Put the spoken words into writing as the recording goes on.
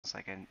so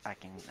I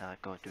can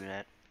go through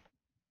that.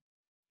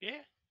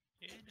 Yeah,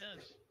 it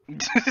does.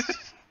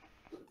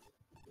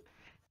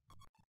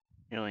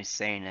 You're only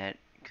saying that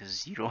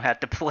because you don't have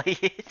to play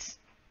it.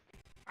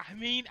 I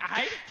mean,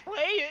 I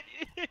play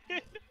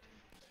it.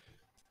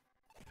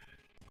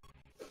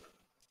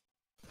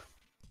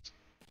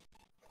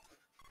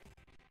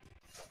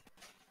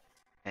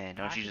 And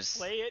don't you I just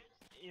play it,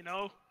 you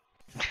know?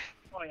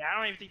 Oh yeah, I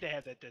don't even think they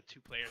have that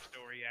two-player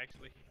story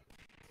actually.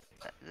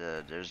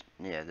 there's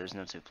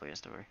no two-player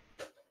story.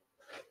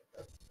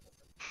 If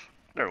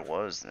there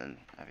was, then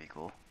that'd be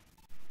cool.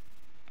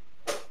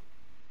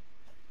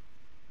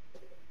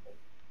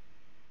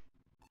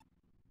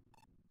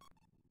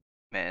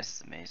 Man, this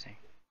is amazing.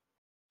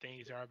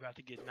 Things are about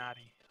to get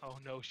naughty. Oh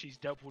no, she's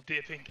double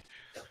dipping.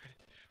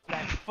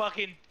 That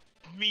fucking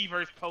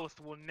Meverse post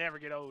will never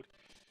get old.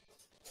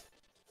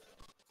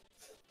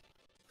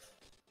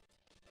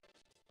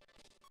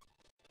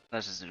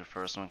 Let's just do the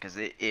first one because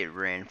it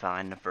ran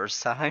fine the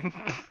first time.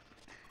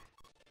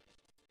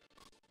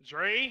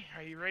 Dre,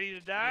 are you ready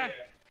to die?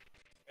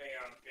 Yeah.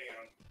 Hang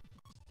on.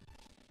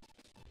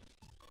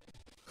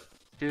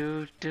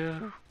 Do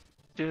do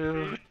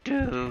do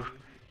do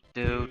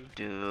do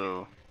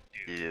do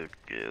do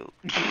do.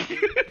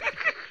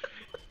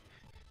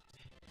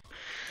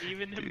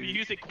 Even the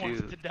music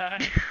wants to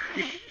die.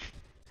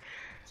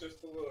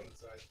 Just a little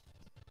inside.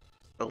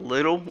 A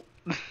little?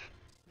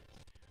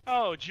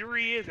 Oh,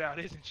 Jury is out,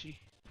 isn't she?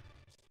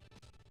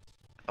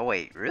 Oh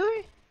wait,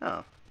 really?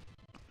 Oh.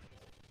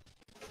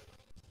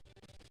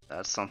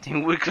 That's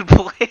something we could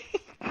play.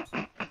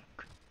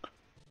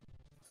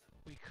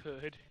 We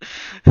could.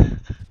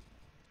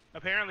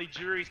 Apparently,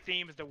 Jury's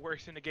theme is the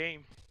worst in the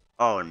game.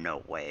 Oh,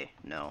 no way.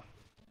 No.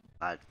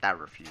 I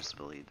refuse to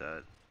believe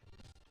that.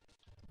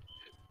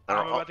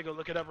 I'm about to go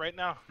look it up right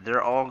now.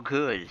 They're all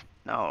good.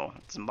 No,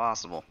 it's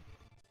impossible.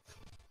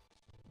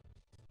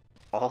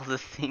 All the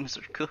themes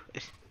are good.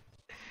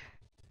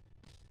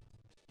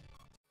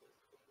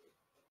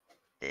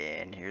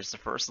 And here's the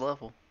first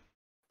level.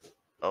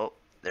 Oh,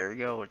 there you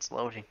go. It's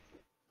loading.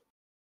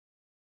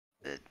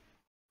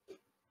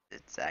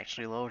 It's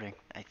actually loading,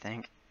 I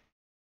think.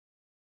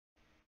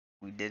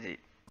 We did it.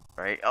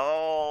 Right?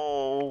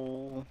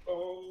 Oh!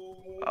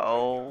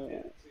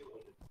 Oh!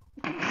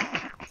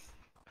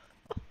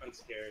 I'm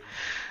scared.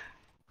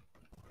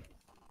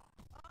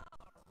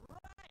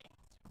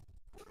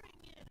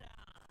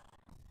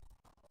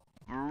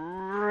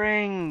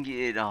 Bring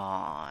it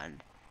on.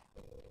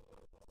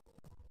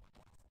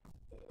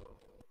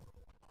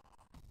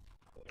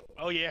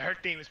 Oh yeah, her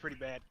theme is pretty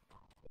bad.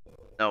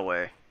 No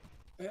way.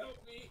 Help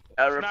me.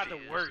 It's not the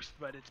worst,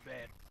 but it's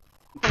bad.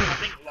 I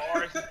think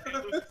Lars.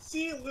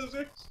 See you,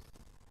 losers.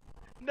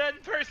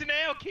 Nothing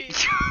personnel, kid.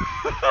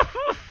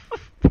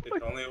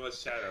 If only it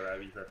was Shadow,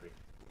 that'd be perfect.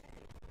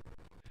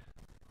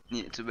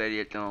 Yeah, too bad you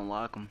have to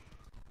unlock them.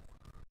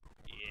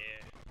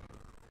 Yeah.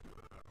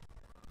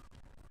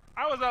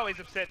 I was always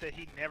upset that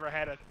he never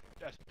had a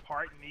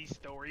part in these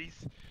stories.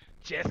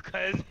 Just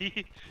cause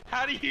he...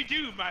 How do you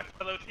do, my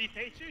fellow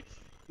teenagers?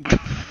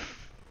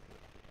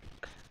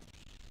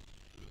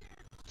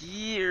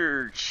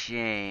 Gear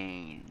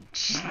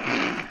change.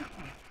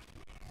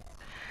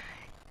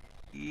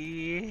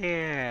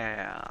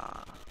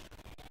 Yeah.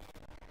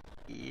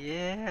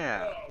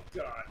 Yeah. Oh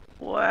god.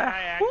 What?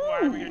 I asked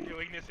why we are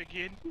doing this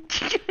again.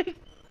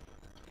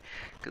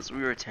 Because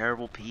we were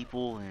terrible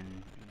people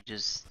and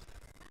it's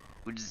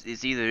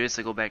either this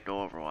or go back to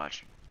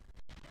Overwatch.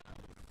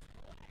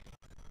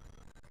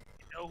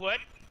 You know what?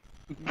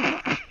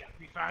 Got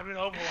me fine with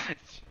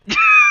Overwatch.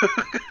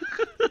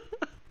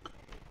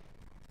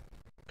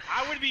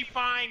 I would be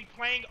fine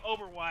playing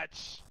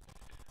Overwatch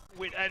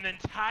with an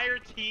entire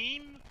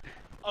team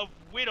of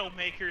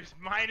Widowmakers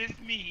minus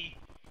me,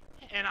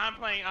 and I'm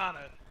playing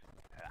Ana.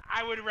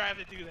 I would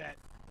rather do that.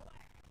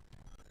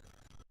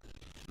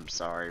 I'm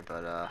sorry,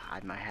 but I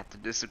might have to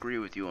disagree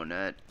with you on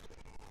that.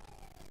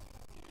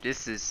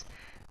 This is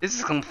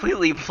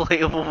completely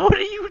playable. What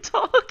are you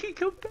talking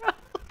about?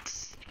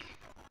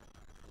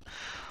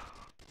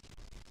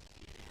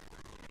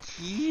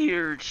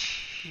 Gear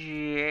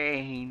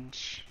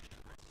change.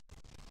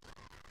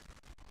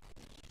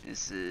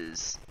 This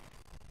is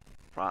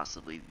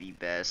possibly the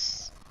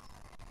best.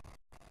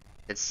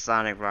 It's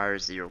Sonic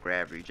Riders Zero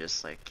Gravity,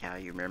 just like how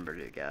you remembered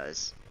it,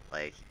 guys.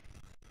 Like,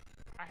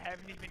 I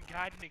haven't even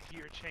gotten a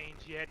gear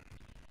change yet.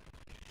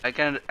 I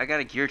got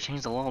a gear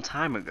change a long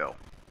time ago,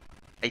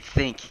 I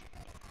think.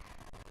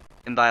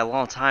 And by a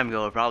long time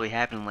ago, it probably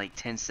happened like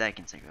 10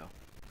 seconds ago.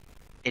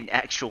 In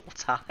actual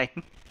time. I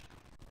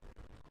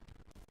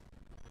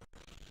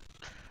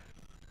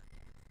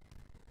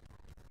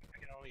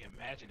can only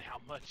imagine how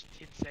much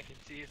 10 seconds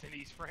is in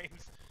these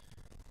frames.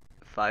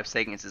 5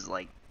 seconds is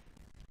like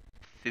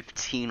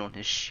 15 on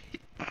this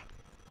shit. Oh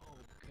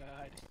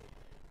god.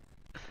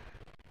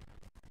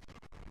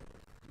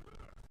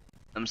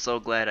 I'm so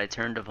glad I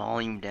turned the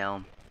volume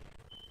down.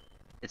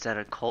 It's at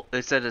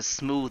a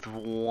smooth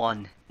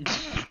 1.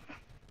 It's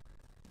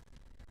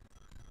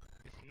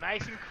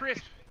nice and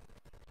crisp.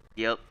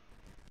 Yep.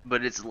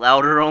 but it's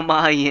louder on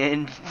my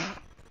end.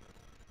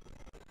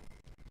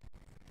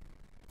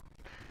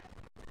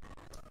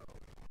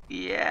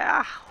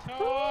 Yeah.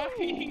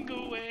 Talking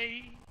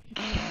away.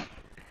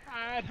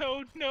 I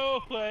don't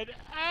know what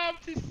I'm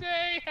to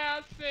say.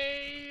 I'll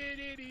say it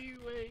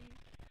anyway.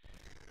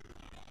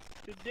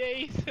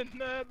 Today's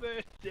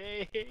another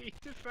day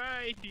to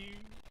find you.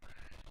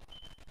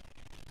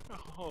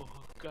 Oh,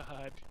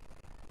 God.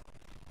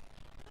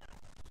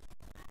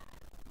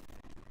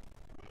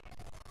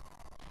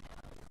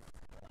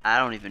 I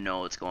don't even know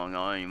what's going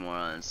on anymore,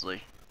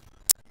 honestly.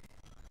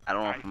 I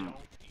don't know I if I'm. don't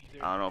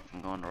either. I don't know if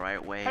I'm going the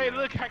right way. Hey, or...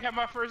 look! I got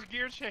my first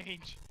gear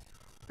change.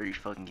 Are you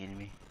fucking kidding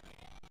me?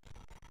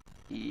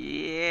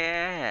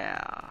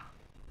 Yeah.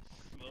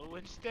 Slow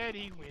and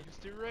steady wins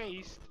the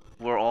race.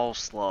 We're all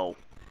slow.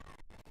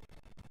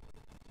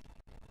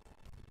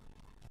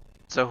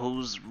 So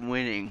who's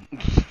winning?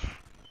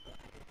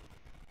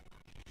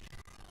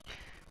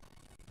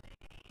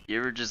 You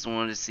ever just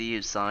wanted to see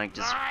if Sonic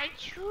just... My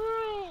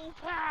true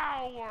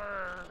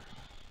power.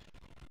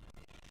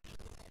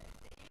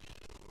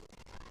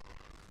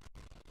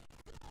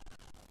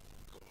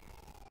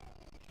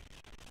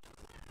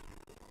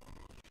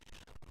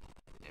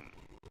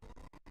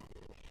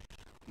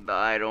 But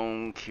I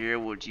don't care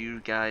what you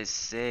guys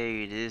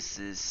say, this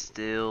is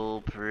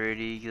still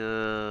pretty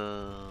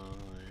good.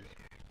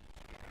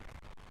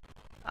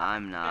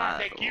 I'm God, not...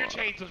 that gear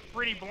change was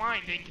pretty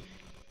blinding.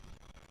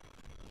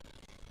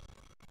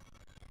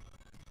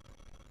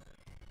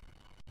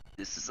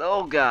 This is...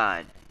 Oh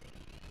god.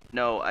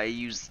 No, I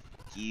use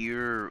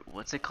gear...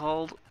 What's it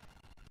called?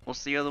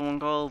 What's the other one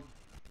called?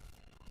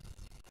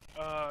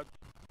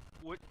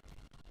 What?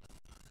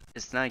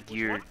 It's not Which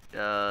gear.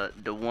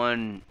 The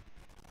one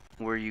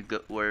where you go,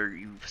 where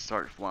you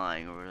start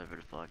flying or whatever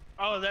the fuck.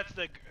 Oh, that's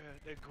the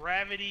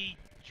gravity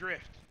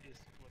drift is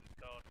what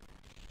it's called.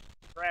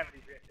 Gravity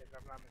drift, if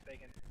I'm not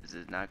mistaken. Is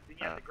it not?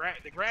 Yeah,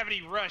 the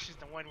gravity rush is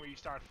the one where you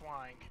start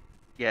flying.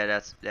 Yeah,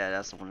 that's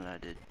the one that I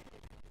did.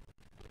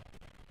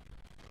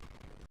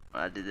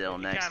 I did that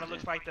on It kind accident. of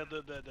looks like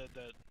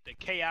the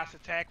chaos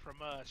attack from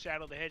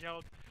Shadow the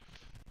Hedgehog.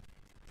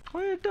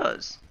 Well, it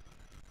does.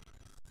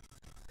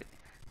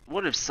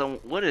 What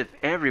if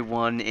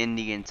everyone in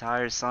the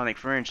entire Sonic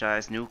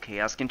franchise knew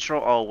Chaos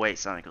Control? Oh wait,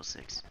 Sonic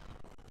 06.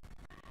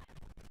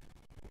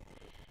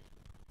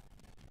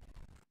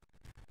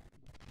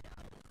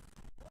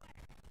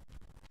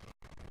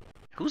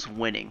 Who's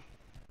winning?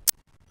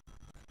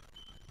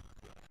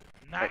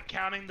 Not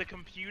counting the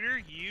computer,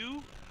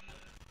 you?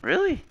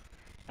 Really?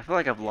 I feel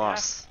like I've Yeah.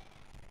 lost.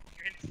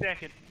 You're in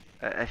second.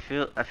 I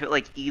feel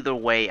like either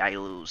way I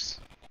lose.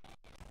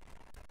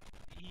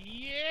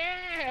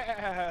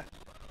 Yeah.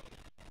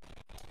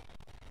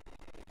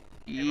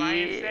 Yeah. Am I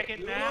in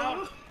second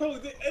now? Whoa,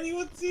 did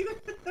anyone see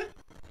that?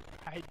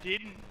 I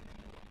didn't.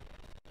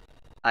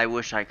 I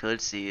wish I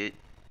could see it.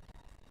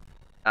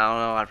 I don't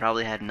know, I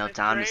probably had enough That's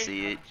time to great.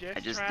 see it. I'm I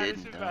just trying to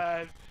didn't though.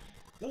 survive.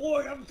 Don't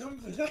worry, I'm coming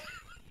for that.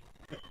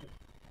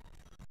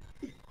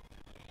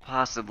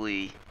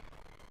 Possibly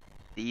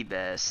the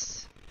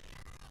best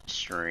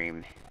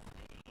stream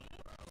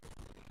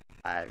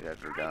I've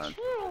ever done.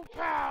 True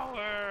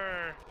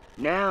power.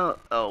 Now,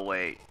 oh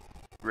wait.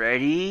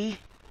 Ready?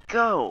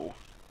 Go!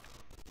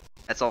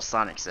 That's all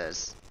Sonic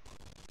says.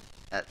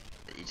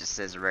 He just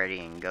says ready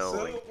and go.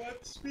 So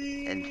much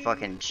speed. And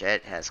fucking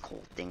Jet has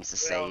cool things to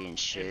say and If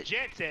shit.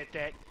 Jet said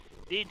that,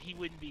 then he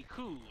wouldn't be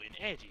cool and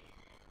edgy.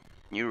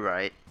 You're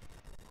right.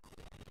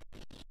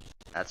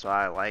 That's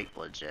why I like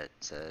what Jet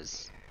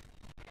says.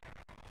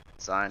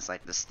 Sonic's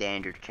like the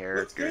standard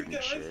character good, and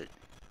guys. shit.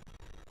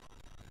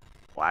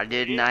 Why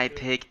didn't Yeah. I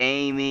pick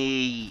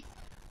Amy?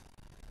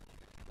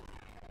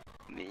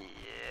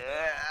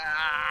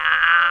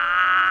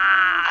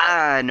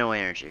 No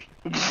energy.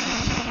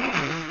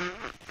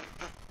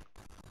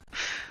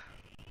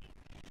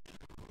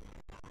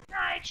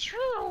 My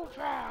true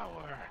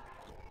power.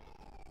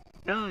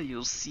 Now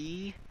you'll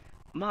see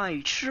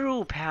my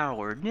true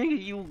power.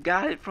 Nigga, you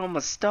got it from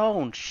a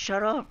stone.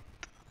 Shut up.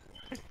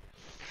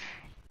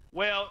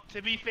 Well,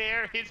 to be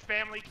fair, his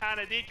family kind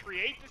of did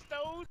create the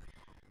stone.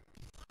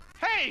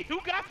 Hey,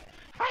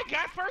 I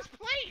got first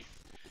place.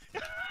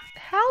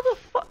 How the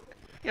fuck?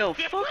 Yo,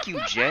 fuck you,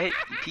 Jet,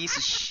 you piece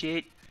of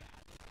shit.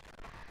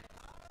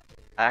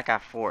 I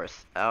got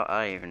fourth.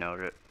 I don't even know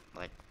it.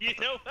 Like, You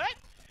know what?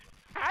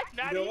 I'm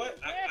not You know even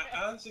what? mad.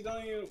 I honestly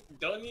don't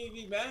need to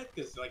be mad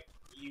because like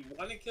you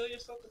want to kill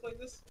yourself to play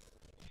this.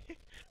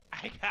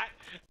 I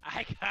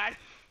got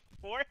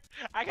fourth.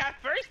 I got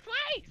first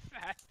place.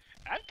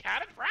 I'm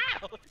kind of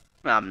proud.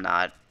 I'm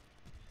not.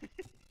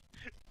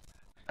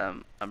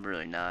 I'm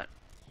really not.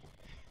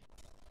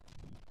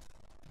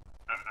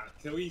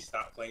 Can we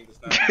stop playing this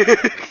now?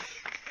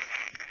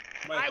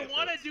 I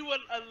want to do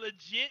a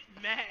legit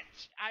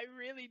match. I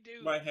really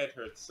do. My head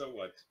hurts so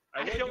much. I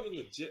I want to do don't- a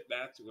legit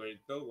match where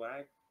it's no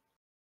lag.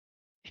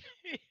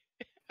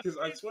 Because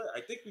I swear,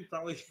 I think we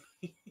probably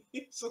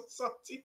so salty.